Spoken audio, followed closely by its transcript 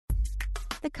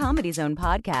The Comedy Zone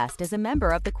podcast is a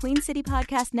member of the Queen City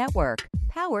Podcast Network,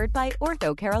 powered by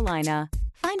Ortho Carolina.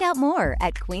 Find out more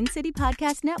at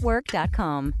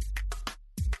queencitypodcastnetwork.com.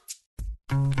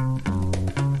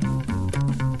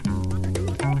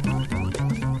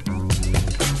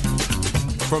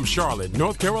 From Charlotte,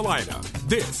 North Carolina,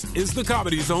 this is the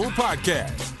Comedy Zone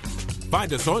Podcast.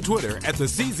 Find us on Twitter at the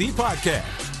CZ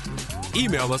Podcast.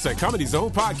 Email us at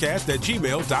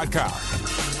comedyzonepodcast@gmail.com.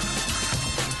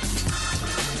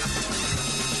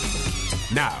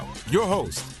 Now, your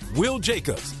hosts, Will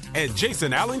Jacobs and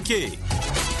Jason Allen King.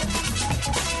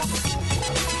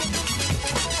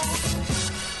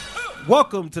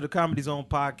 Welcome to the Comedy Zone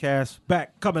Podcast.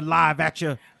 Coming live at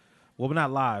you. Well, we're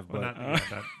not live, but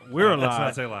we're live. Let's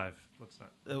not say live. Let's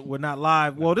not. We're not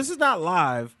live. Well, this is not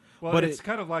live. Well, but it's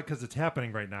kind of live because it's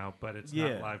happening right now, but it's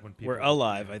not live when people... We're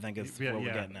alive, I think is what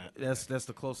we're getting at. That's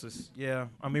the closest. Yeah.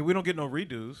 I mean, we don't get no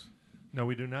redos. No,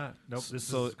 we do not. Nope.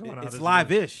 This is going on. It's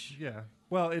live-ish. Yeah.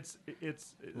 Well, it's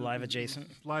live adjacent.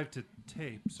 Live to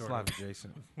tape, sort of. Live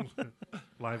adjacent.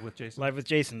 Live with Jason. Live with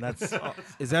Jason. That's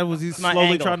is that what he's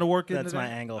slowly trying to work into? That's my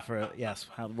angle for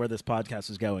where this podcast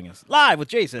is going is live with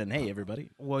Jason. Hey everybody.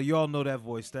 Well, you all know that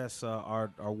voice. That's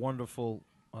our wonderful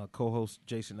co-host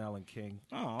Jason Allen King.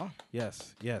 Aw.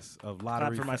 Yes, of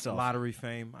lottery for myself. Lottery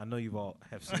fame. I know you all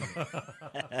have seen it.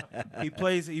 He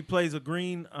plays a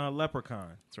green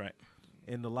leprechaun. That's right.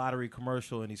 In the lottery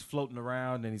commercial, and he's floating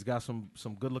around, and he's got some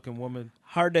good-looking woman.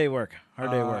 Hard day work.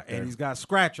 And he's got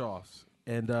scratch-offs,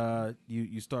 and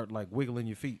you start like wiggling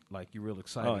your feet, like you're real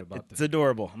excited about this. It's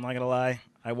adorable. I'm not gonna lie.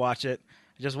 I watch it.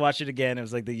 I just watched it again. It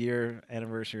was like the year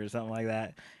anniversary or something like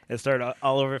that. It started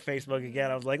all over Facebook again.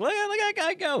 I was like, look at that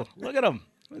guy go. Look at him.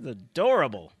 It's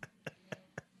adorable.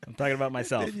 I'm talking about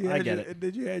myself. I get it. And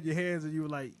then you had your hands, and you were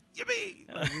like, yippee!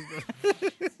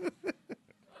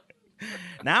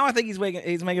 Now I think he's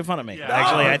making fun of me. Yeah.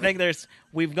 Actually, I think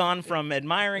we've gone from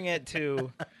admiring it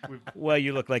to, well,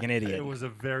 you look like an idiot. It was a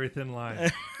very thin line.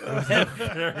 It was a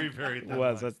very, very thin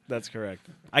line. That's correct.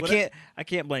 I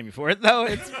can't blame you for it though.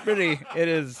 It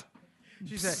is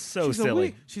she's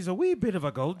silly. She's a wee bit of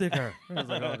a gold digger. I was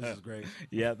like, oh, this is great.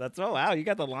 Yeah, wow, you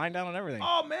got the line down and everything.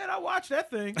 Oh man, I watched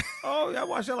that thing. Oh, I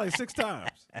watched that like 6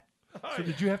 times. So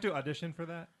did you have to audition for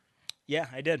that? Yeah,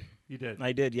 I did. You did?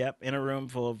 I did, yep. In a room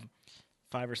full of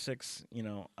 5 or 6,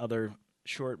 other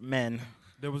short men.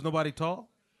 There was nobody tall?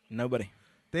 Nobody.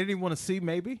 They didn't even want to see,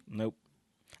 maybe? Nope.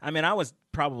 I mean, I was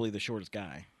probably the shortest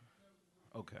guy.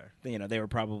 Okay. They were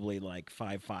probably like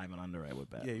 5'5" and under, I would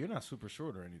bet. Yeah, you're not super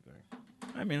short or anything.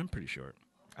 I mean, I'm pretty short.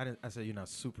 I said you're not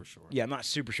super short. Yeah, I'm not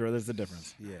super short. There's the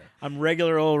difference. Yeah. I'm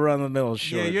regular old run of the mill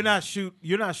short. Yeah, you're not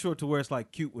short to where it's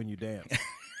like cute when you dance.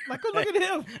 Like, look at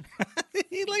him.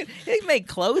 He made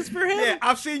clothes for him? Yeah,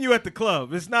 I've seen you at the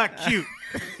club. It's not cute.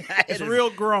 It's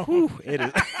real grown. Whew, it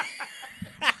is.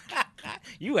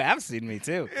 You have seen me,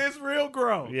 too. It's real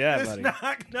grown. Yeah, it's buddy.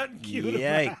 Not nothing cute.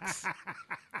 Yikes.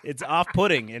 It's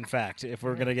off-putting, in fact, if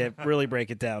we're going to really break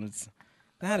it down.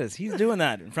 He's doing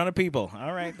that in front of people.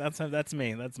 All right, that's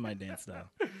me. That's my dance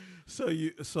style. So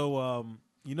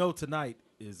tonight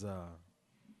is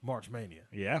March Mania.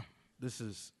 Yeah. This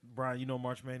is, Brian, you know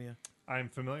March Mania? I'm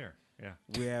familiar, yeah.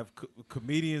 We have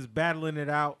comedians battling it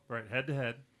out. Right, head to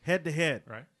head. Head to head.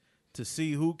 Right. To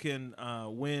see who can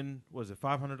win, was it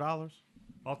 $500?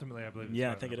 Ultimately, I believe it's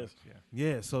I think it is.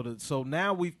 Yeah, so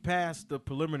now we've passed the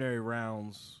preliminary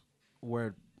rounds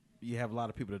where you have a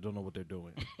lot of people that don't know what they're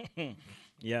doing.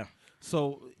 Yeah.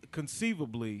 So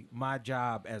conceivably, my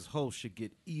job as host should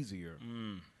get easier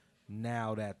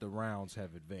now that the rounds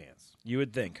have advanced. You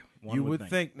would think. You would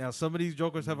think. Now, some of these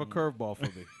jokers have a curveball for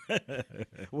me.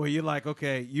 Where you're like,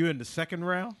 okay, you're in the second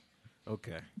round?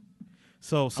 Okay.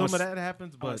 So some of that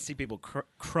happens, but... I want to see people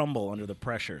crumble under the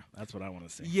pressure. That's what I want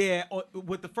to see. Yeah,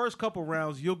 with the first couple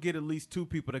rounds, you'll get at least 2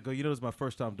 people that go, this is my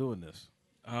first time doing this.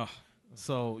 Oh.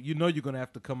 So you're going to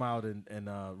have to come out and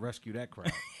rescue that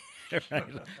crowd. Right.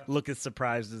 Look as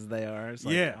surprised as they are. It's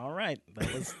like, yeah. All right.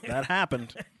 That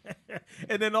happened.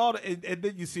 And then and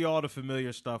then you see all the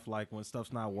familiar stuff, like when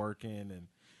stuff's not working, and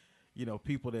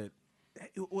people that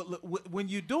when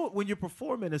you're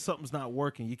performing and something's not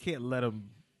working, you can't let them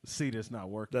see that it's not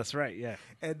working. That's right. Yeah.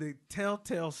 And the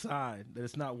telltale sign that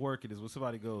it's not working is when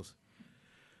somebody goes,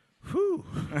 "Whew."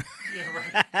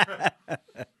 Yeah, right.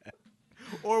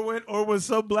 Or when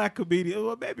some black comedian,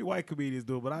 well, maybe white comedians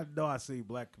do it, but I know I see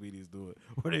black comedians do it,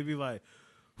 where they be like,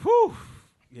 "Whew,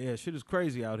 yeah, shit is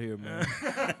crazy out here, man."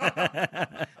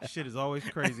 Shit is always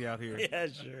crazy out here. Yeah,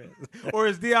 sure is. Or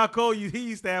as Dion Cole, he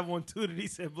used to have one too that he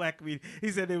said black comedian.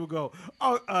 He said they would go,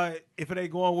 if it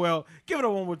ain't going well, give it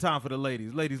up one more time for the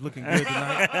ladies. Ladies looking good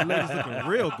tonight. Ladies looking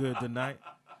real good tonight.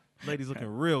 Lady's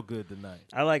looking real good tonight.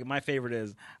 I like my favorite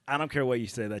is I don't care what you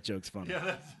say. That joke's funny. Yeah,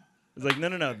 that's, It's like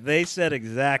no. They said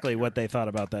exactly what they thought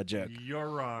about that joke. you're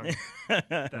wrong.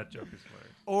 That joke is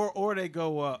hilarious. Or they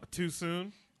go too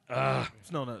soon. No,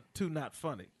 too not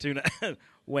funny.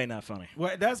 Way not funny.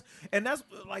 Well, that's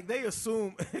like they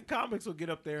assume comics will get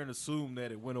up there and assume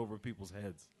that it went over people's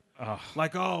heads.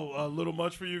 Like, a little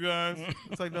much for you guys.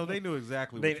 It's like, no, they knew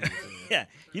exactly what you were saying. Yeah,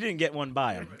 you didn't get one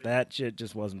by him. That shit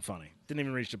just wasn't funny. Didn't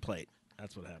even reach the plate.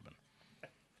 That's what happened.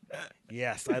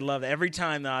 Yes, I love it. Every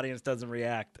time the audience doesn't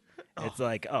react, it's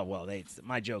like, oh well,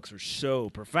 my jokes were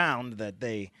so profound that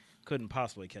they couldn't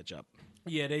possibly catch up.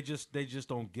 Yeah, they just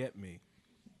don't get me.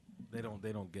 They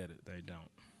don't get it. They don't.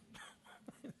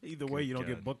 Either way, you don't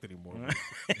get booked anymore.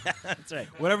 That's right.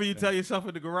 Whatever you tell yourself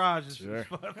in the garage is Sure.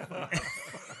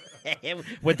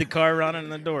 With the car running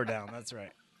and the door down. That's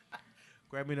right.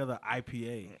 Grab me another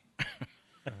IPA.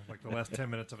 Like the last 10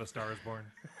 minutes of A Star Is Born.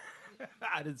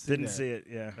 I didn't see See it.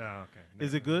 Yeah. Oh, okay.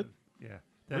 Is it good? Yeah.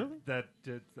 Really?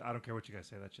 I don't care what you guys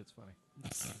say. That shit's funny.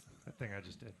 That thing I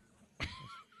just did.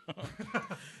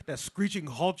 That screeching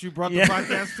halt you brought the Yeah.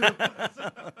 podcast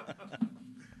to?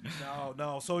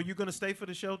 No. So you going to stay for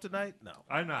the show tonight? No.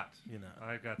 I'm not. You're not.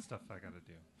 I got stuff I got to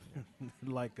do.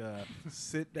 Like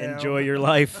sit down. Enjoy your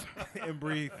life. and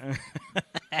breathe.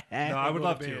 No, I would go to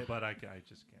love to, bed. but I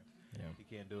just can't. You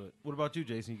can't do it. What about you,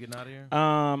 Jason? You getting out of here?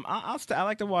 I'll I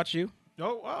like to watch you.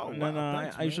 Oh, And then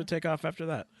thanks, I usually man. take off after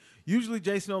that. Usually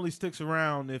Jason only sticks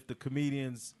around if the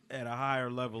comedian's at a higher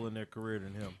level in their career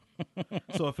than him.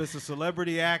 So if it's a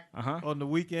celebrity act on the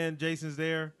weekend, Jason's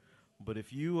there. But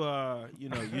if you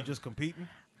you're just competing.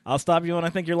 I'll stop you when I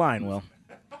think you're lying, Will.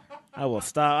 I will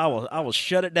stop. I will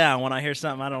shut it down when I hear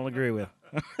something I don't agree with.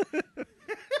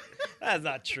 That's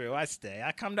not true. I stay.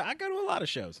 I go to a lot of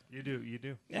shows. You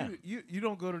do. Yeah. You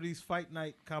don't go to these fight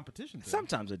night competitions.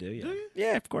 Sometimes I do. Yeah. Do you?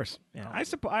 Yeah, of course. Yeah.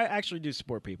 I actually do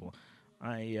support people.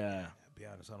 Be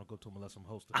honest, I don't go to them unless I'm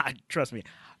hosting. Trust me.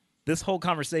 This whole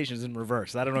conversation is in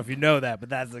reverse. I don't know if you know that, but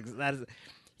that is.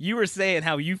 You were saying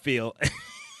how you feel,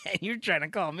 and you're trying to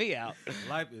call me out.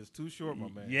 Life is too short, my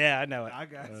man. Yeah, I know it. I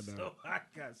got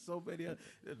so many.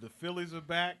 The Phillies are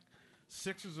back.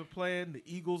 Sixers are playing. The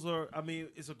Eagles are. I mean,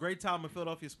 it's a great time in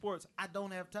Philadelphia sports. I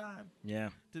don't have time Yeah.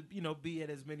 to be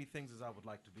at as many things as I would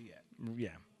like to be at.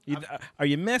 Yeah. Are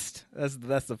you missed? That's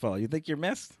the fall. You think you're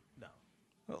missed? No.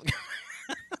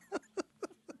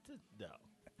 No.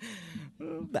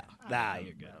 Nah,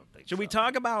 you're good. Should we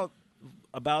talk about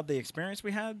the experience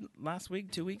we had last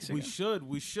week, 2 weeks ago?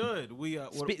 We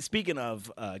should. Speaking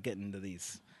of getting into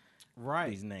these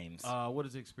names, what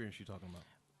is the experience you're talking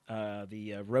about?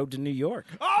 the road to New York.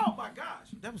 Oh my gosh,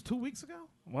 that was 2 weeks ago.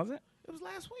 Was it? It was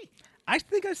last week. I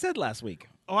think I said last week.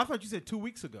 Oh, I thought you said 2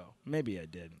 weeks ago. Maybe I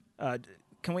did.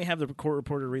 Can we have the court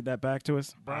reporter read that back to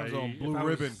us? Brian's on if Blue I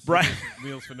was- Ribbon. Brian.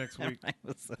 Meals for next week.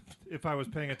 If I was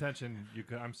paying attention, you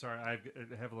could. I'm sorry. I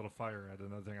have a little fire at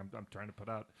another thing I'm trying to put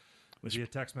out via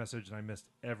text message, and I missed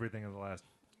everything in the last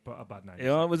about 90 It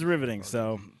was seconds. riveting,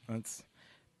 so that's.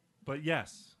 But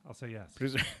yes, I'll say yes.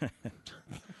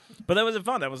 But that was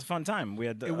fun. That was a fun time. We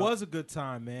had. It was a good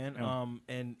time, man. Yeah.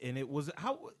 And it was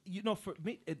for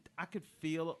me, I could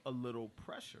feel a little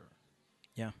pressure.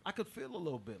 Yeah. I could feel a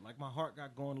little bit, like my heart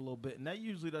got going a little bit, and that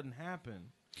usually doesn't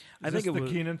happen. I Is think this it the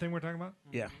was. Keenan thing we're talking about?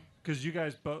 Yeah. Because you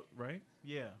guys both, right?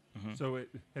 Yeah. So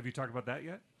have you talked about that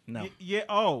yet? No. Yeah.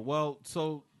 Oh well.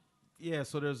 So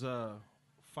there's a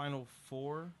Final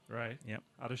Four. Right. Yep.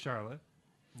 Out of Charlotte.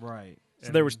 Right.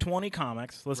 So there was 20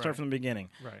 comics. Let's start Right. from the beginning.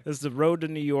 Right. This is the road to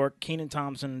New York. Keenan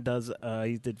Thompson does.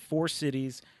 He did 4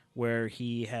 cities where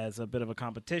he has a bit of a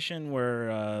competition where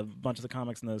a bunch of the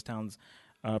comics in those towns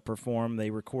perform. They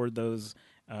record those.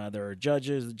 There are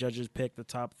judges. The judges pick the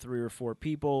top 3 or 4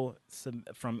 people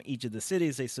from each of the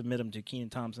cities. They submit them to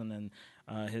Keenan Thompson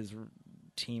and his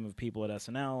team of people at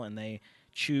SNL, and they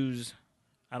choose.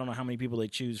 I don't know how many people they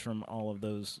choose from all of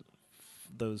those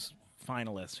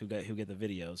finalists who get the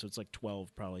videos. So it's like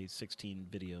 12, probably 16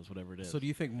 videos, whatever it is. So do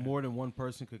you think more than one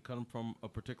person could come from a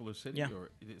particular city? Yeah.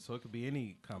 So it could be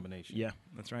any combination. Yeah,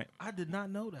 that's right. I did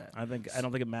not know that. I don't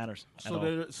think it matters at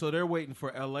all. So they're waiting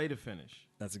for LA to finish.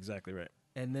 That's exactly right.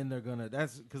 And then they're gonna.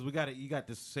 That's because you got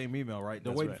this same email, right?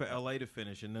 They're That's waiting right. for LA to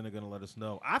finish, and then they're gonna let us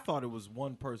know. I thought it was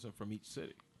one person from each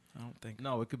city. I don't think.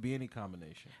 No, it could be any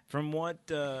combination. From what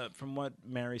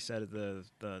Mary said at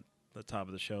the top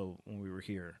of the show when we were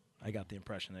here, I got the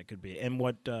impression that it could be. And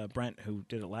what Brent, who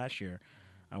did it last year,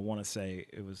 I want to say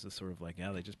it was the sort of like,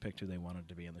 they just picked who they wanted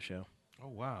to be in the show. Oh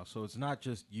wow! So it's not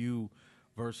just you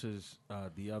versus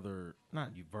the other.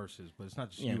 Not you versus, but it's not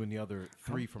just you and the other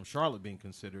 3 from Charlotte being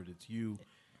considered. It's you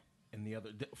and the other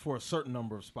for a certain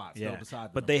number of spots. Yeah, They'll decide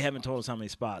but they haven't told us how many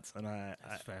spots, and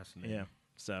That's fascinating. Yeah,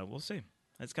 so we'll see.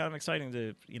 It's kind of exciting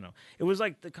to, it was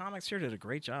like the comics here did a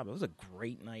great job. It was a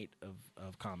great night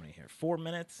of comedy here. 4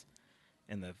 minutes,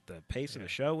 and the pace of the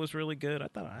show was really good. I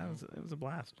thought it was a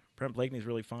blast. Brent Blakeney's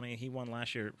really funny. He won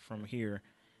last year from here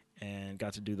and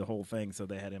got to do the whole thing, so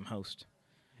they had him host.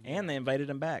 And they invited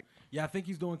him back. Yeah, I think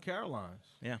he's doing Caroline's.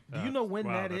 Yeah. Do you know when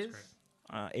that is?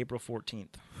 April 14th.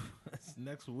 That's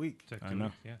next week. It's like I 2 know.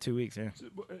 weeks, yeah. 2 weeks, yeah. So,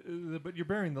 but you're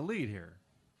bearing the lead here.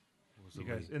 You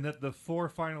guys, and that the 4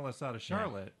 finalists out of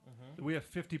Charlotte, we have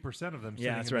 50% of them.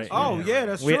 Yeah, that's sitting in right. this Oh, yeah,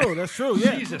 that's true. That's true.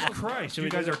 Yeah. Jesus Christ, you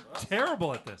guys are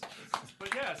terrible at this.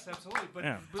 But yes, absolutely. But,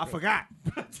 Yeah. I forgot.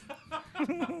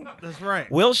 That's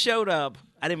right. Will showed up.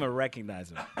 I didn't even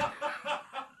recognize him.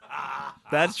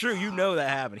 That's true. You know that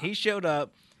happened. He showed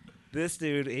up. This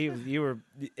dude, you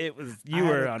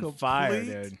were on fire,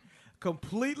 dude.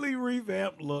 Completely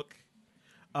revamped look.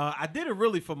 I did it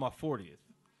really for my 40th.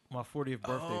 My 40th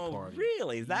birthday party.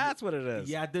 Really? That's what it is.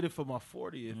 Yeah, I did it for my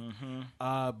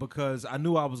 40th because I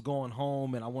knew I was going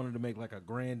home and I wanted to make like a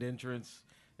grand entrance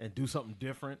and do something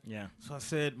different. Yeah. So I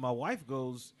said, my wife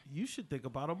goes, you should think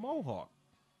about a mohawk.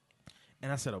 And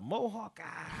I said, a mohawk?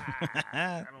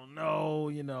 I don't know.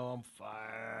 I'm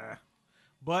fine.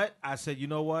 But I said, you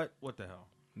know what? What the hell?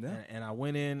 Yeah. And I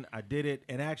went in, I did it,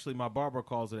 and actually my barber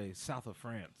calls it a south of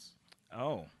France.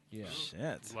 Oh. Yeah.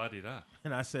 Shit. La-di-da.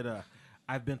 And I said,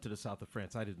 I've been to the south of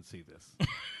France. I didn't see this.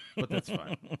 But that's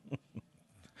fine.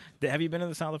 Have you been to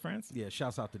the south of France? Yeah,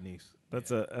 shouts out to Nice.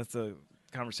 That's a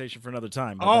conversation for another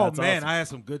time. But Oh, that's man, awesome. I had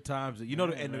some good times. Yeah,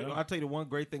 I'll tell you the one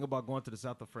great thing about going to the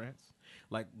south of France,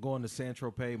 like going to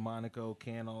Saint-Tropez, Monaco,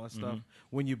 Cannes, all that stuff.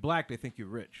 When you're black, they think you're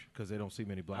rich because they don't see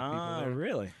many black people Oh, there.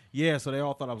 really? Yeah, so they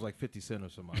all thought I was like 50 Cent or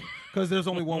somebody. Because there's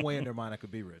only one way in their mind I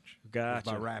could be rich.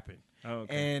 Gotcha. By rapping. Oh,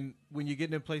 okay. And when you're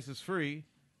getting in places free,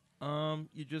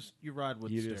 you ride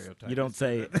with You stereotypes. you don't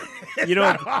say you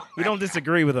don't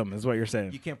disagree with them is what you're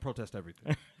saying. You can't protest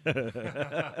everything.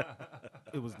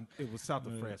 It was south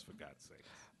of France, for God's sake.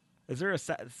 Is there a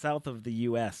south of the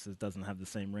U.S. that doesn't have the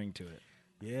same ring to it?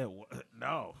 Yeah,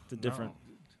 no. It's a different.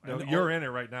 No, you're in it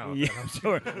right now. Yeah,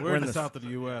 sure. We're in the south of the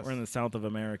U.S. We're in the south of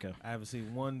America. I haven't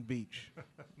seen one beach.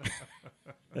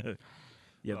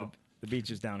 Yeah, the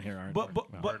beaches down here aren't. But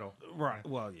Myrtle. right.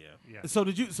 Well, yeah. Yeah. So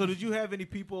did you have any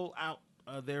people out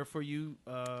there for you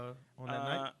on that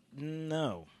night?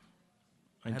 No,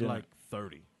 I had didn't. like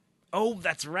 30. Oh,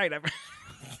 that's right.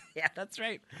 Yeah, that's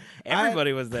right.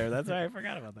 Everybody was there. That's right. I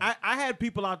forgot about that. I had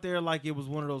people out there like it was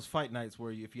one of those fight nights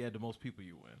where if you had the most people,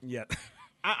 you win. Yeah.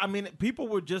 I mean, people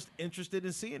were just interested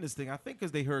in seeing this thing. I think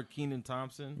because they heard Kenan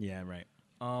Thompson. Yeah, right.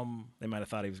 They might have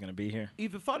thought he was going to be here.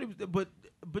 Either thought he was,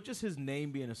 but just his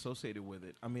name being associated with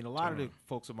it. I mean, a lot of the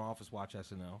folks in my office watch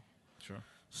SNL. Sure.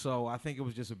 So I think it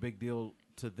was just a big deal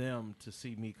to them to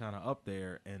see me kind of up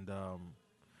there, and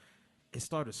it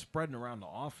started spreading around the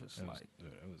office. It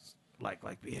was like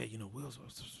yeah, Will's,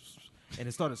 and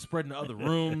it started spreading to other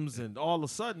rooms, and all of a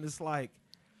sudden it's like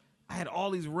I had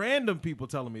all these random people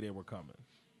telling me they were coming,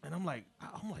 and I'm like,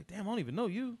 damn, I don't even know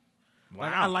you.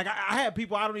 Wow. I had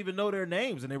people I don't even know their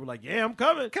names, and they were like, yeah, I'm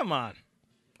coming. Come on.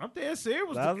 I'm dead serious. It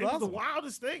was the awesome.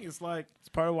 wildest thing. It's like It's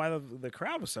part of why the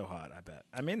crowd was so hot, I bet.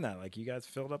 I mean that. Like, you guys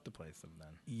filled up the place then.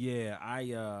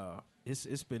 yeah,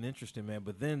 it's been interesting, man.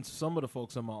 But then some of the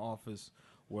folks in my office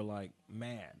were like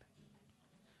mad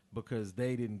because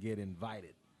they didn't get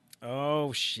invited.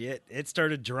 Oh, shit. It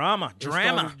started drama. It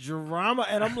started drama.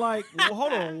 And I'm like, well,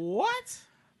 hold on, what?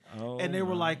 Oh, And they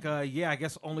were like, yeah, I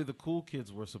guess only the cool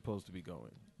kids were supposed to be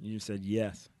going. You said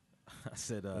yes. I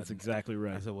said, That's exactly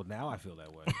right. I said, well, now I feel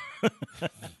that way.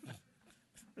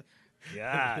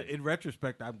 Yeah. In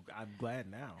retrospect, I'm glad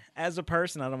now. As a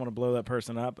person, I don't want to blow that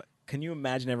person up. Can you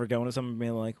imagine ever going to someone and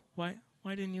being like, why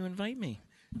didn't you invite me?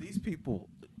 These people,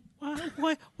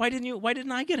 Why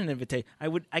didn't I get an invitation?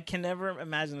 I can never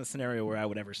imagine a scenario where I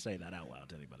would ever say that out loud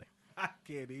to anybody. I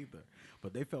can't either.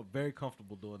 But they felt very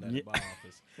comfortable doing that in my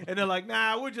office. And they're like,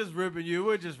 nah, we're just ripping you.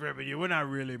 We're not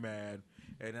really mad.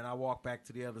 And then I walk back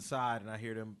to the other side, and I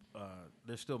hear them.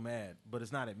 They're still mad, but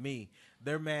it's not at me.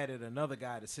 They're mad at another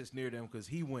guy that sits near them because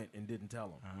he went and didn't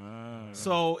tell them.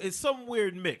 So it's some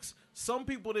weird mix. Some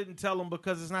people didn't tell them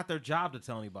because it's not their job to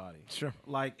tell anybody. Sure.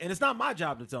 And it's not my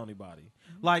job to tell anybody.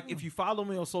 Like, if you follow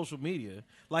me on social media,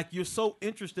 like, you're so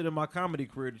interested in my comedy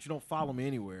career that you don't follow me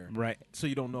anywhere. Right. So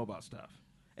you don't know about stuff.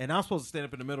 And I'm supposed to stand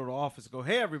up in the middle of the office and go,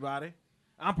 hey, everybody,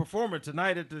 I'm performing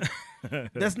tonight at the...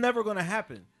 That's never going to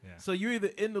happen. Yeah. So you're either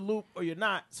in the loop or you're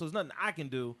not. So there's nothing I can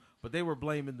do. But they were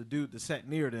blaming the dude that sat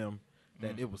near them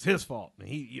that it was his fault. And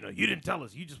he, you didn't tell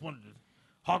us. You just wanted to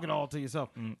hog it all to yourself.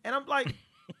 And I'm like,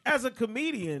 as a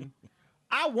comedian,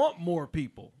 I want more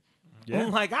people. Yeah.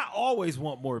 Like, I always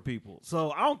want more people.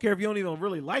 So I don't care if you don't even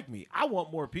really like me. I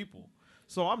want more people.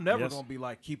 So I'm never Yes. going to be,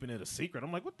 like, keeping it a secret.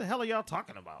 I'm like, what the hell are y'all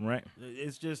talking about? Right.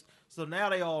 It's just, so now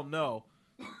they all know.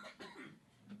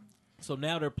 So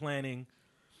now they're planning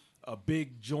a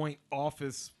big joint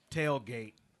office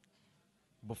tailgate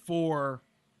before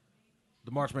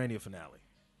the March Mania finale.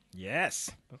 Yes.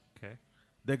 Okay.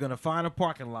 They're going to find a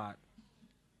parking lot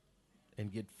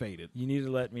and get faded. You need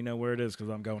to let me know where it is because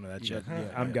I'm going to that shit. Yeah,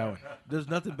 I'm yeah. going. There's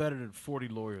nothing better than 40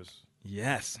 lawyers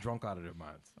Yes. drunk out of their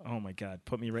minds. Oh, my God.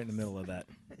 Put me right in the middle of that.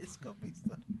 It's going to be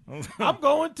stuff. I'm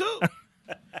going, too.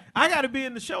 I got to be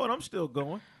in the show, and I'm still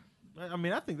going. I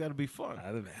mean, I think that'll be fun.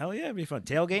 Hell yeah, it'd be fun.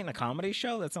 Tailgating a comedy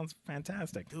show? That sounds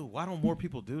fantastic. Dude, why don't more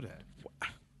people do that?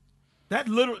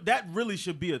 That really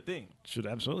should be a thing. Should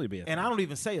absolutely be a thing. And I don't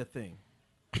even say a thing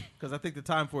because I think the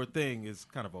time for a thing is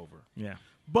kind of over. Yeah.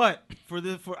 But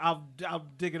I'll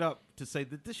dig it up to say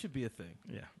that this should be a thing.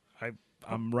 Yeah.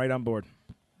 I'm right on board.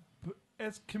 But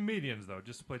as comedians, though,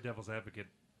 just to play devil's advocate,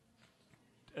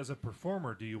 as a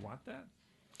performer, do you want that?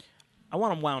 I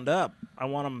want them wound up. I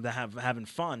want them to having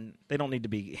fun. They don't need to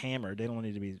be hammered. They don't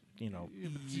need to be,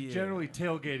 Generally,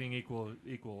 tailgating equals.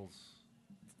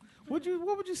 What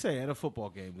would you say at a football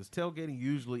game? Does tailgating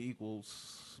usually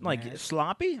equals like smash?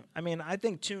 sloppy? I mean, I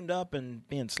think tuned up and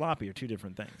being sloppy are two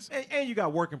different things. And you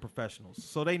got working professionals,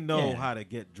 so they know Yeah. how to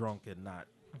get drunk and not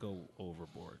go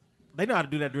overboard. They know how to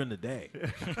do that during the day,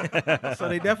 so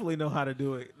they definitely know how to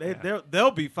do it.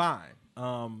 They'll be fine.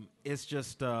 It's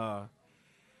just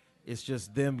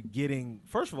them getting,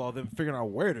 first of all, them figuring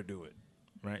out where to do it.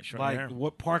 Right, sure. Like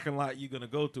what parking lot you gonna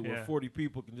go to where Yeah. 40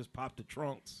 people can just pop the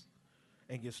trunks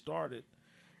and get started,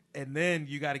 and then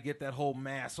you got to get that whole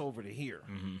mass over to here.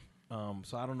 Mm-hmm.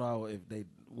 So I don't know if they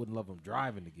wouldn't love them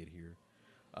driving to get here.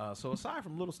 So aside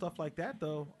from little stuff like that,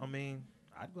 though, I mean,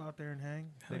 I'd go out there and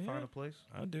hang if they Hell find yeah. a place.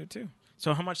 I'll do it too.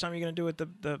 So how much time are you going to do at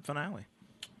the finale?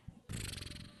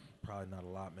 Probably not a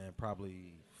lot, man.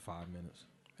 Probably 5 minutes.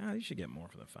 Oh, you should get more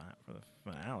for the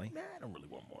finale. Nah, I don't really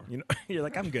want more. You know, you're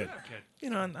like, I'm good. Okay.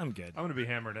 I'm good. I'm going to be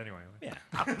hammered anyway. Yeah.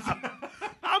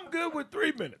 I'm good with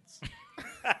 3 minutes.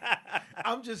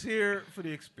 I'm just here for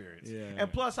the experience. Yeah.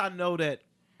 And plus, I know that,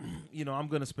 I'm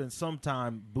going to spend some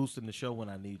time boosting the show when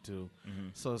I need to. Mm-hmm.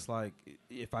 So it's like,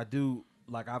 if I do,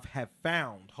 like I've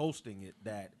found hosting it,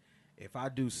 that if I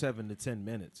do 7 to 10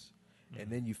 minutes,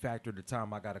 and then you factor the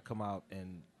time I got to come out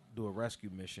and do a rescue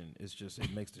mission,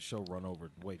 it makes the show run over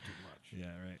way too much. Yeah,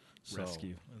 right. So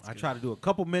Rescue. That's I good. try to do a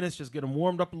couple minutes, just get them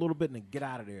warmed up a little bit, and then get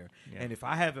out of there. Yeah. And if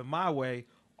I have it my way,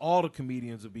 all the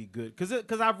comedians will be good.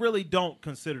 Because I really don't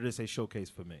consider this a showcase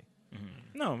for me.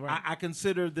 No, right. I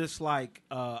consider this like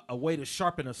a way to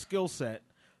sharpen a skill set,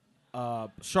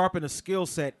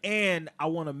 and I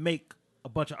want to make a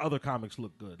bunch of other comics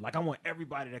look good. Like, I want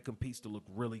everybody that competes to look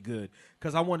really good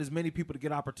because I want as many people to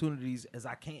get opportunities as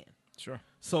I can. Sure.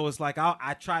 So it's like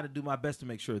I try to do my best to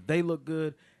make sure they look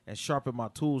good and sharpen my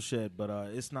tool shed, but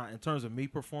it's not, in terms of me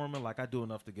performing, like I do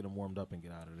enough to get them warmed up and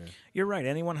get out of there. You're right.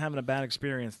 Anyone having a bad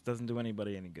experience doesn't do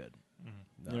anybody any good.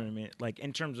 No. You know what I mean? Like,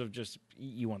 in terms of just,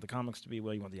 you want the comics to be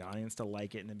well, you want the audience to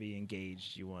like it and to be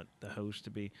engaged, you want the host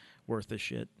to be worth the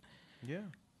shit. Yeah.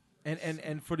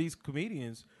 And for these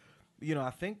comedians, I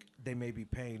think they may be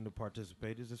paying to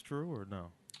participate. Is this true or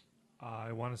no?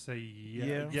 I want to say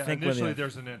Yeah. yeah. Think Initially, with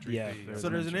there's an entry Yeah, fee. there's So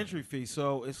there's an entry fee.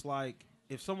 So it's like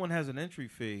if someone has an entry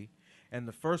fee and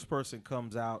the first person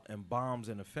comes out and bombs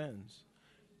and offends,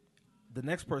 the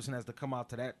next person has to come out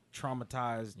to that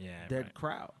traumatized, dead right.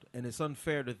 crowd. And it's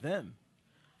unfair to them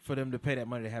for them to pay that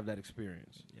money to have that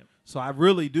experience. Yep. So I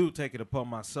really do take it upon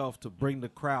myself to bring the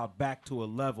crowd back to a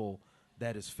level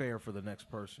that is fair for the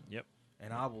next person. Yep.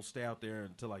 And I will stay out there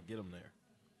until I get them there.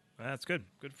 That's good.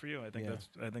 Good for you. I think Yeah.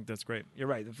 that's great. You're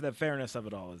right. The fairness of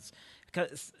it all is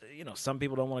because some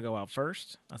people don't want to go out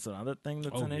first. That's another thing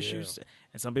that's an issue.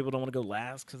 And some people don't want to go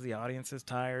last because the audience is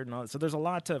tired and all that. So there's a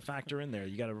lot to factor in there.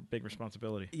 You got a big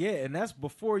responsibility. Yeah, and that's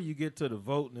before you get to the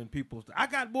voting and people. I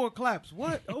got more claps.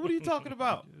 What? Oh, what are you talking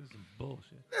about? This is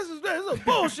bullshit. This is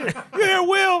bullshit. You hear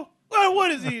Will? What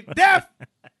is he? Deaf?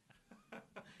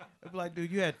 I'd be like,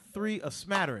 dude, you had a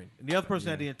smattering, and the other person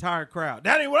had the entire crowd.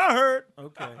 That ain't what I heard.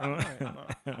 Okay. All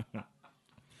right.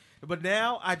 But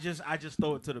now I just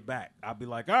throw it to the back. I'll be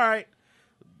like, all right,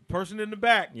 person in the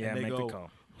back. Yeah, and they make go, the call.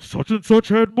 such and such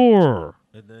had more.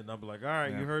 And then I'll be like, all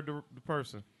right, you heard the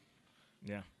person.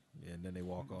 Yeah. Yeah, and then they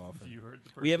walk off. And You heard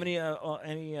the person. We have any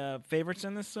favorites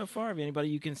in this so far? Have anybody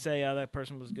you can say, that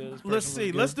person was good? This let's person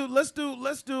see. was good?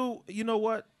 Let's do. You know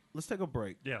what? Let's take a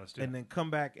break. Yeah, let's do and it. then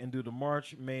come back and do the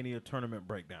March Mania Tournament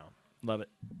breakdown. Love it.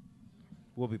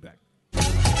 We'll be back.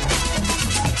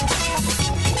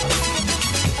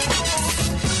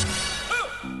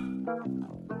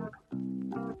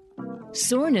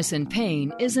 Soreness and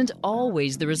pain isn't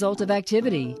always the result of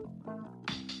activity.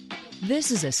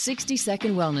 This is a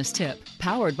 60-second wellness tip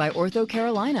powered by Ortho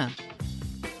Carolina.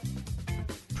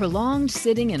 Prolonged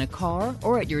sitting in a car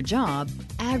or at your job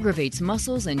aggravates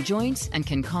muscles and joints and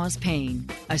can cause pain.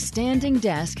 A standing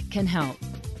desk can help.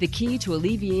 The key to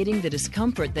alleviating the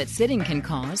discomfort that sitting can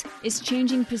cause is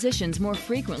changing positions more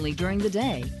frequently during the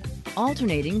day.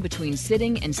 Alternating between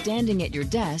sitting and standing at your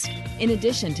desk, in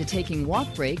addition to taking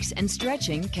walk breaks and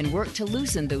stretching, can work to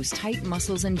loosen those tight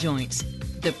muscles and joints.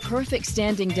 The perfect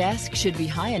standing desk should be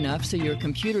high enough so your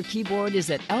computer keyboard is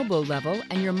at elbow level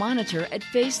and your monitor at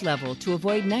face level to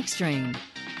avoid neck strain.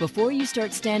 Before you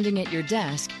start standing at your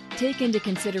desk, take into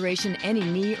consideration any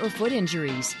knee or foot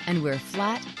injuries and wear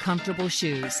flat, comfortable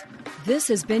shoes. This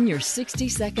has been your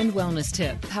 60-second wellness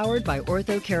tip powered by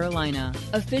Ortho Carolina,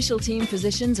 official team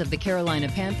physicians of the Carolina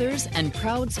Panthers and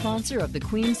proud sponsor of the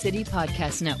Queen City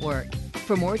Podcast Network.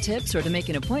 For more tips or to make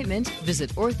an appointment,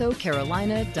 visit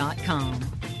orthocarolina.com.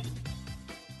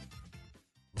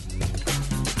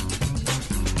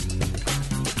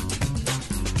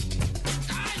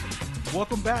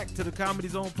 Welcome back to the Comedy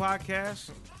Zone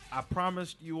podcast. I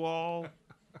promised you all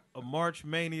a March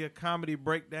Mania comedy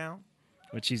breakdown.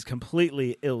 Which he's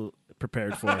completely ill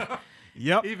prepared for.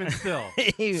 Yep. Even still.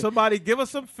 Somebody give us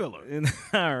some filler.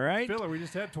 All right. Filler, we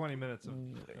just had 20 minutes.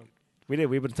 We did.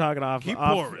 We've been talking off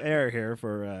pouring. air here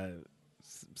for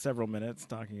several minutes,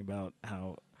 talking about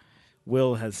how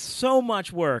Will has so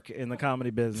much work in the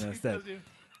comedy business that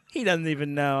he doesn't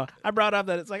even know. I brought up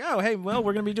that it's like, oh, hey, Will,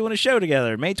 we're going to be doing a show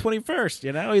together May 21st.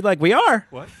 You know, he's like, we are.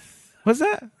 What? What's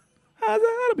that?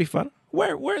 That'll be fun.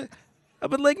 Where?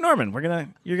 Up at Lake Norman. I'm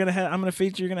gonna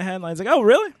feature. You're gonna headline. It's like, oh,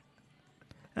 really?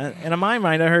 And in my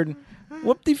mind, I heard,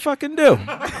 whoop de fucking do.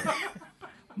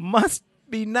 Must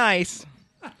be nice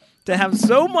to have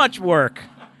so much work,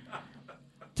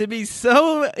 to be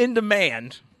so in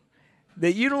demand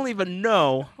that you don't even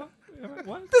know.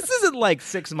 What? This isn't like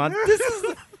 6 months.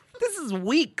 This is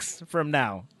weeks from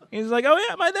now. He's like, oh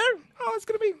yeah, am I there? Oh,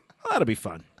 that'll be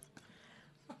fun.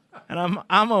 And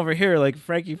I'm over here like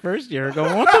Frankie first year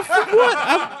going, what the fuck? What?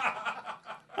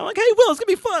 I'm like, hey, Will, it's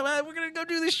going to be fun. We're going to go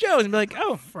do this show. And be like,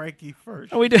 oh. Frankie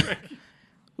first. Are we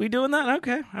doing that?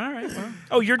 Okay. All right. Well.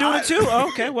 Oh, you're doing it too? Oh,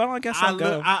 okay. Well, I guess I'll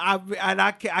go.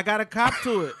 I got a cop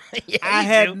to it. Yeah, I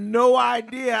had no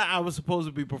idea I was supposed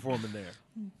to be performing there.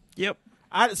 Yep.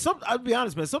 I'll be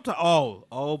honest, man. Sometimes,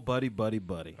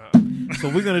 buddy. So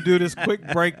we're going to do this quick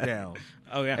breakdown.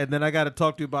 Oh, yeah. And then I got to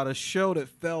talk to you about a show that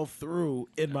fell through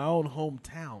in my own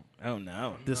hometown. Oh,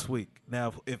 no. This week.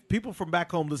 Now, if people from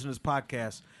back home listen to this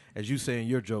podcast, as you say in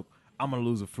your joke, I'm going to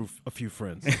lose a few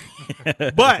friends.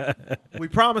 But we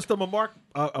promised them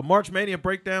a March Mania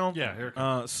breakdown. Yeah, here it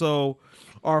comes. So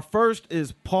our first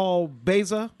is Paul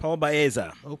Baeza. Paul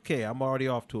Baeza. Okay, I'm already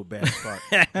off to a bad start.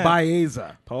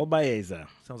 Baeza. Paul Baeza.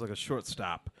 Sounds like a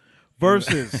shortstop.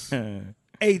 Versus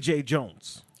A.J.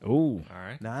 Jones. Ooh. All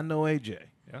right. Now, I know A.J.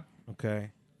 Yeah.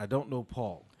 Okay. I don't know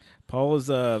Paul. Paul is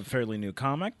a fairly new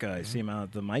comic. I see him out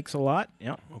at the mics a lot.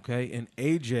 Yeah. Okay. And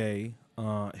A.J.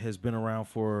 Has been around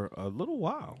for a little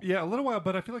while. Yeah, a little while,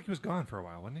 but I feel like he was gone for a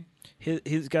while, wasn't he?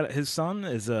 His son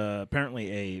is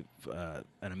apparently an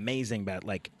amazing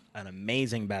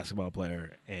basketball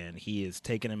player, and he is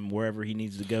taking him wherever he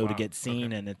needs to go to get seen,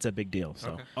 okay. and it's a big deal.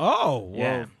 So, Okay. Oh, well,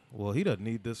 Yeah. well, he doesn't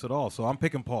need this at all. So I'm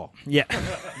picking Paul. yeah,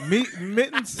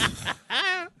 Mittens.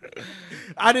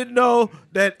 I didn't know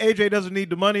that AJ doesn't need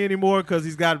the money anymore because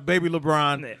he's got baby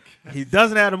LeBron. He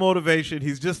doesn't have the motivation.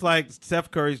 He's just like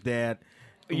Steph Curry's dad.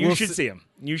 you should see him.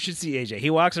 You should see AJ. He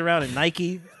walks around in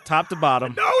Nike, top to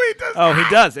bottom. No, he doesn't. Oh, he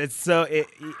does. It's so.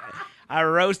 I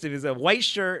roast him. He's a white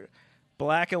shirt,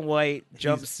 black and white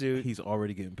jumpsuit. He's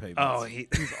already getting payments. Oh, he's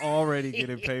already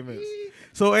getting payments.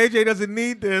 So AJ doesn't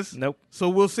need this. Nope. So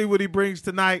we'll see what he brings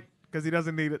tonight because he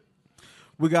doesn't need it.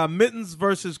 We got Mittens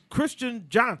versus Christian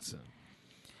Johnson.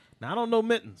 Now, I don't know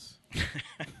Mittens.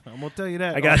 I'm going to tell you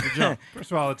that. I got off the jump.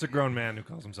 First of all, it's a grown man who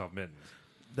calls himself Mittens.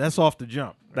 That's off the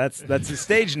jump. That's his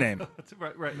stage name. That's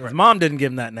right. His mom didn't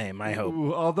give him that name. I hope.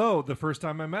 Ooh, although the first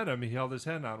time I met him, he held his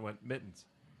hand out and went Mittens.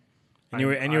 And you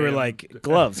were I were am- like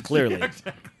gloves, clearly. Yeah,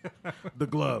 exactly. The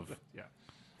glove. Yeah.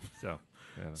 So.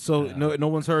 Yeah, So no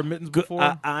one's heard Mittens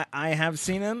before? I have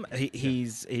seen him.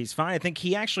 He's fine. I think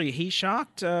he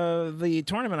shocked the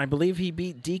tournament. I believe he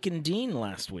beat Deacon Dean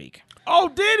last week. Oh,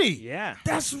 did he? Yeah.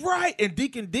 That's right. And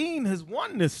Deacon Dean has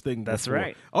won this thing That's before.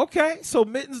 right. Okay, so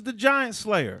Mittens the Giant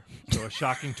Slayer. So a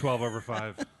shocking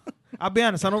 12/5. I'll be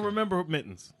honest, I don't remember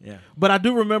Mittens. Yeah. But I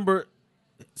do remember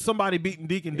somebody beating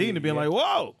Deacon Dean and being like,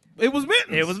 whoa, it was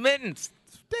Mittens. It was Mittens.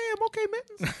 Damn, okay,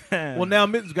 Mittens. Well, now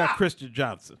Mittens got Christian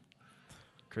Johnson.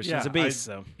 Christian's a beast,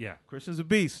 so. Yeah. Christian's a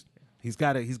beast. He's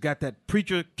got that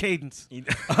preacher cadence. You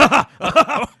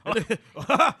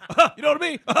know what I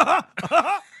mean?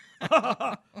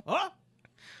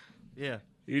 Yeah.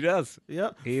 He does.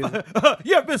 Yep. He's-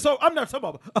 Yeah, but so I'm not talking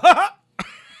about.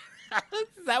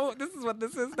 This is what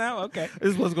this is now? Okay.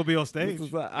 This is what's gonna be on stage. This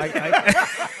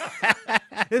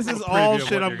This is preview all of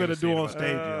shit what I'm you're gonna gonna do see on tomorrow.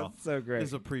 stage, y'all. so great. This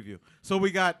is a preview. So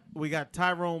we got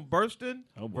Tyrone Burston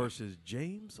versus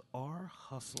James R.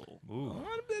 Hustle. Ooh.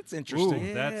 Oh, that's interesting.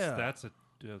 Ooh. That's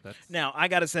Now, I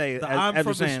got to say, The as I'm you're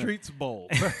from the saying, Streets Bowl.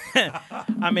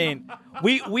 I mean,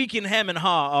 we can hem and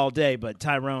haw all day, but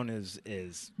Tyrone is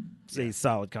he's a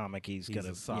solid comic. He's a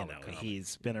gonna, solid comic.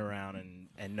 he's been around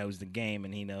and knows the game,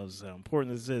 and he knows how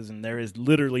important this is. And there is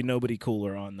literally nobody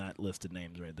cooler on that list of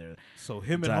names right there. So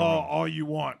him and Tyrone. Hall, all you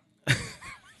want.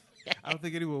 I don't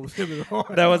think anyone was him and Hall.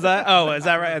 That was that. Oh, is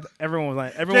that right? Everyone was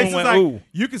like, Jason's went, like, ooh.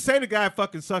 you can say the guy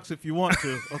fucking sucks if you want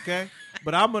to, okay?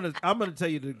 But I'm gonna tell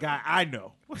you the guy I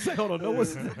know. What's that? Hold on, no one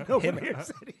here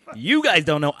said he You guys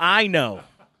don't know. I know.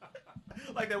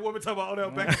 like that woman talking about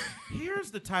Odell Beckham. Here's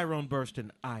the Tyrone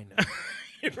Burston I know.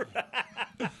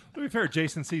 To be fair,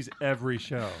 Jason sees every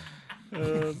show. So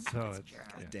it's, God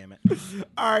damn it.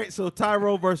 All right, so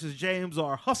Tyrone versus James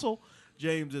R. Hustle.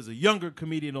 James is a younger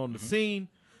comedian on the scene.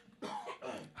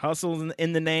 Hustle's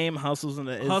in the name. Hustle's in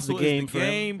the, Hustle is the game is for the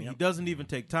him. game. He Yep. doesn't even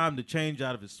take time to change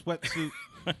out of his sweatsuit.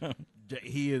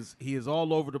 He is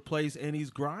all over the place, and he's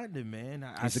grinding, man.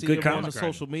 I He's a see good him on comic. the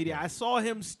social media. I saw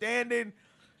him standing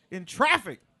in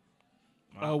traffic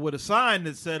with a sign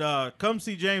that said, come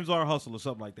see James R. Hustle or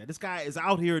something like that. This guy is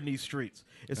out here in these streets.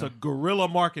 It's a guerrilla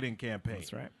marketing campaign.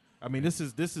 That's right. I mean, this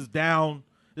is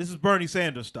Bernie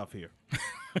Sanders stuff here.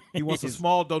 He wants a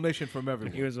small donation from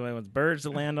everyone. He was the one with birds to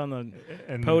land on the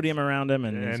And- podium around him,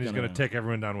 and he's going to take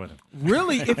everyone down with him.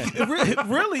 Really,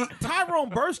 really, Tyrone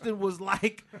Burston was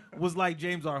like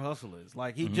James R. Hustle is.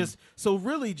 Like he just so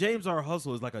really James R.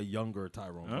 Hustle is like a younger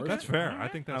Tyrone. Burston. That's fair. I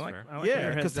think that's fair. I like Yeah, where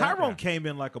your because head's at. Tyrone came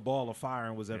in like a ball of fire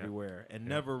and was everywhere and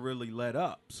never really let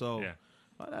up. So Yeah.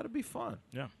 that'll be fun.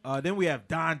 Yeah. Then we have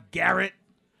Don Garrett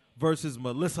versus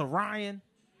Melissa Ryan.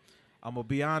 I'm gonna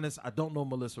be honest. I don't know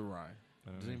Melissa Ryan.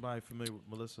 Is anybody familiar with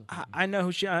Melissa? I know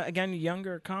who she. Again,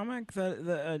 younger comic,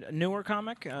 the newer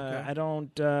comic. I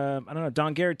don't know.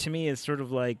 Don Garrett to me is sort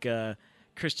of like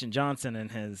Christian Johnson in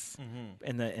his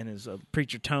in his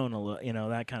preacher tone, a little,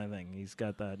 that kind of thing. He's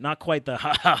got the not quite the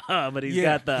ha ha ha, but he's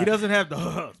got the. He doesn't have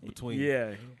the between.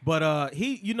 Yeah, But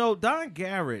Don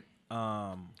Garrett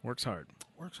works hard.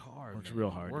 works hard. Works man.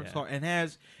 real hard, Works yeah. hard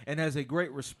and has a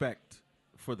great respect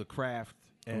for the craft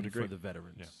and agree. for the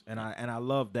veterans. And I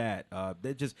love that.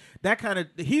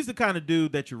 He's the kind of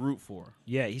dude that you root for.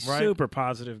 Yeah, he's Right? super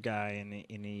positive guy, and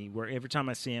he every time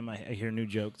I see him, I hear new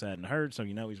jokes I hadn't heard, so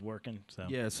he's working. So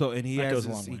Yeah, so and he That has goes a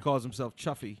long he way. calls himself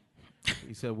Chuffy.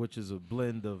 He said, which is a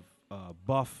blend of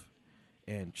buff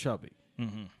and chubby.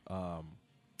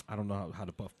 I don't know how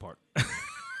the buff part.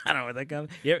 I don't know where that comes.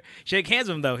 Yeah, shake hands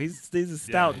with him though. He's a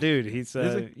stout dude. He's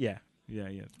Is he? yeah.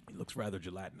 He looks rather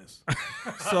gelatinous.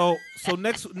 so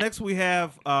next we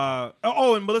have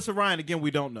and Melissa Ryan again.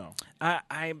 We don't know.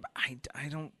 I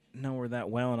don't know her that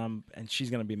well, and she's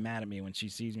gonna be mad at me when she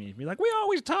sees me. She'll be like, "We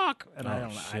always talk," and I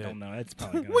don't know. It's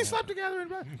probably gonna We happen. slept together.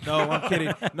 No, I'm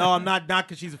kidding. No, I'm not. Not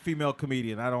because she's a female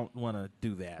comedian. I don't want to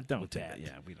do that. Don't with do that. that.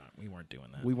 Yeah, we weren't doing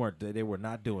that. We weren't. They were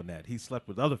not doing that. He slept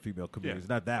with other female comedians,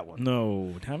 not that one.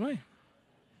 No, have I?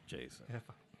 Jason.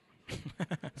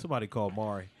 Somebody called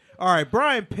Maury. All right,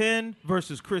 Brian Penn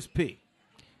versus Chris P.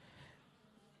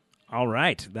 All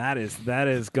right, that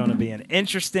is going to be an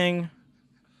interesting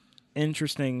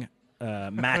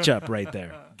matchup right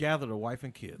there. Gather the wife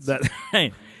and kids. That.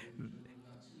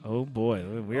 Oh boy,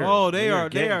 we're they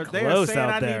are close saying out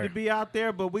I there. need to be out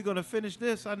there, but we're gonna finish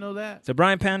this. I know that. So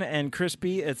Brian Penn and Chris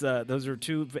P. It's those are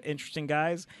two interesting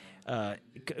guys.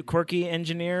 Quirky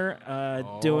engineer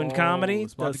doing comedy,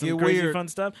 it's about does to some get crazy weird. fun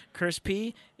stuff. Chris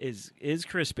P. is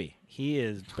crispy.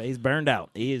 He's burned out.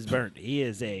 He is burnt. He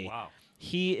is a Wow.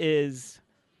 He is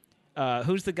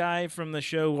who's the guy from the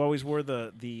show who always wore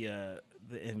the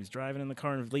and he's driving in the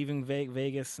car and leaving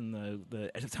Vegas, and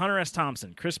it's Hunter S.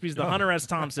 Thompson. Crispy's the Hunter S.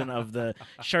 Thompson of the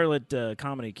Charlotte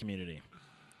comedy community.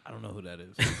 I don't know who that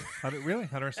is. Really?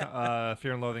 Hunter,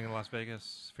 Fear and Loathing in Las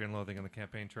Vegas, Fear and Loathing on the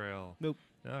Campaign Trail. Nope.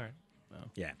 All right.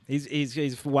 Yeah,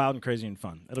 he's wild and crazy and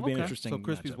fun. It'll be an Okay, interesting. So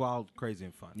Crispy's matchup. wild, crazy,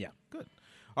 and fun. Yeah. Good.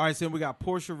 All right, so then we got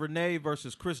Portia Renee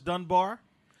versus Chris Dunbar.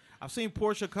 I've seen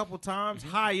Portia a couple times.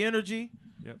 High energy.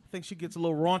 Yep. I think she gets a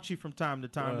little raunchy from time to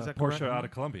time. Is that Portia correct? out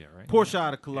of Columbia, right? Portia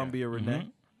out of Columbia, Renee.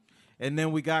 And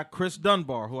then we got Chris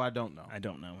Dunbar, who I don't know. I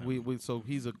don't know him. So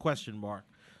he's a question mark.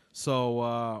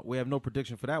 So we have no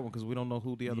prediction for that one because we don't know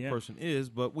who the other person is.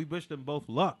 But we wish them both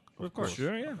luck. Of course.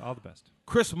 Sure, yeah. All the best.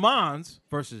 Chris Mons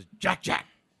versus Jack Jack.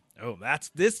 Oh,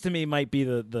 this to me might be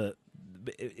the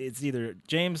it's either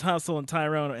James Hustle and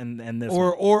Tyrone and this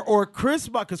or Chris,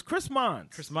 because Chris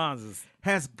Mons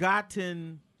has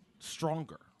gotten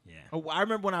stronger. Yeah. Oh, I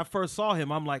remember when I first saw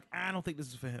him, I'm like, I don't think this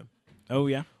is for him. Oh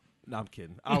yeah. No, I'm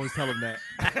kidding. I always tell him that.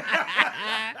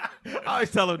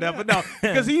 But no,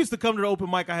 because he used to come to the open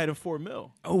mic I had in Fort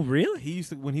Mill. Oh really? He used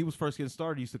to, when he was first getting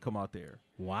started, he used to come out there.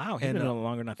 Wow, he's been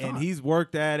longer than I thought. And he's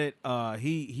worked at it.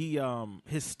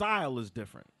 His style is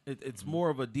different. It's more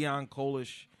of a Deion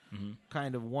Cole-ish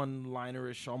kind of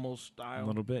one-linerish almost style. A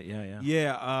little bit, yeah.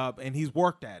 Yeah, and he's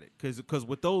worked at it because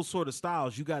with those sort of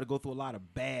styles, you got to go through a lot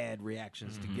of bad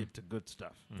reactions to get to good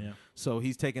stuff. Yeah. So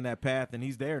he's taken that path, and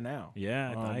he's there now.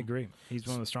 Yeah, I agree. He's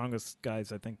one of the strongest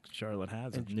guys I think Charlotte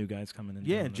has, and new guys coming in.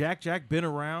 Yeah, and Jack been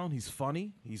around. He's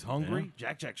funny. He's hungry.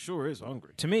 Yeah. Jack sure is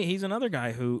hungry. To me, he's another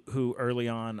guy who early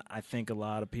on, I think a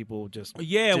lot of people just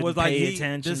was like pay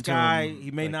attention this to guy. him.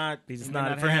 He may like, not. He's he not may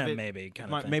not for have him. it. Maybe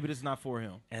kind of thing. Maybe this is not for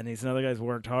him. And he's another guy who's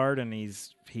worked hard, and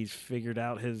he's figured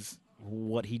out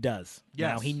what he does.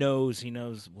 Yes. Now he knows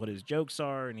what his jokes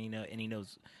are, and he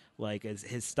knows like as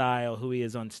his style, who he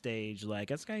is on stage. Like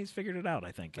this guy, he's figured it out.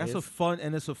 I think it's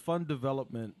a fun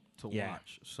development to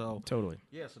watch. So totally.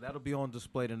 Yeah, so that'll be on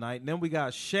display tonight. And then we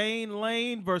got Shane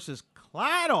Lane versus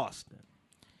Clyde Austin.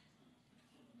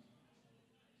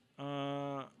 Do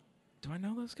I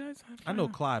know those guys? I know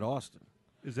Clyde Austin.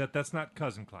 That's not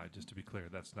Cousin Clyde, just to be clear.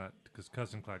 That's not because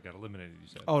Cousin Clyde got eliminated, you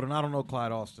said. Oh, then I don't know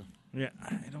Clyde Austin. Yeah,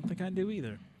 I don't think I do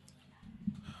either.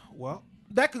 Well,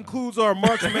 that concludes our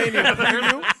March Mania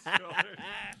preview.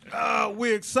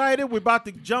 We're excited. We're about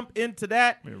to jump into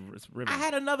that. I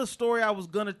had another story I was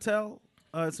going to tell.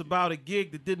 It's about a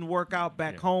gig that didn't work out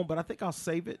back home, but I think I'll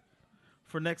save it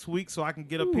for next week so I can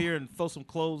get up here and throw some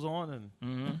clothes on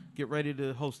and get ready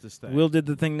to host this thing. Will did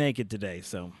the thing naked today,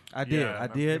 so I did. I'm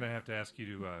going to have to ask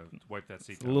you to wipe that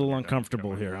seat. It's a little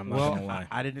uncomfortable here. I'm not going to lie.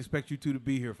 I didn't expect you two to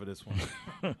be here for this one.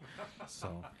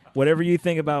 So whatever you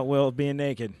think about Will being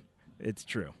naked, it's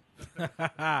true.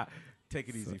 Take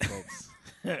it easy, folks.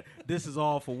 This is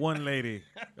all for one lady,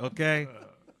 okay?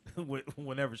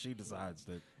 Whenever she decides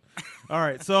that. All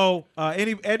right. So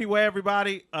anyway,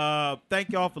 everybody,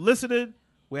 thank y'all for listening.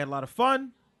 We had a lot of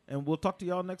fun, and we'll talk to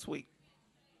y'all next week.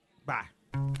 Bye.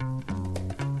 The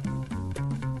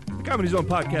Comedy Zone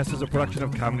podcast is a production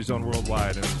of Comedy Zone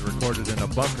Worldwide and is recorded in a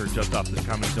bunker just off the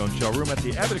Comedy Zone showroom at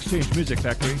the Abbott Exchange Music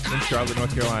Factory in Charlotte,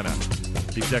 North Carolina.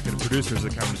 The executive producers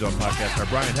of the Comedy Zone podcast are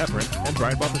Brian Heffron and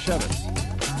Brian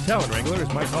Baltashevitz. Talent Wrangler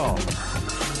is Mike Hall.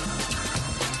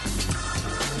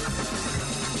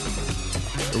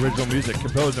 Original music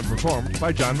composed and performed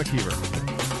by John McKeever.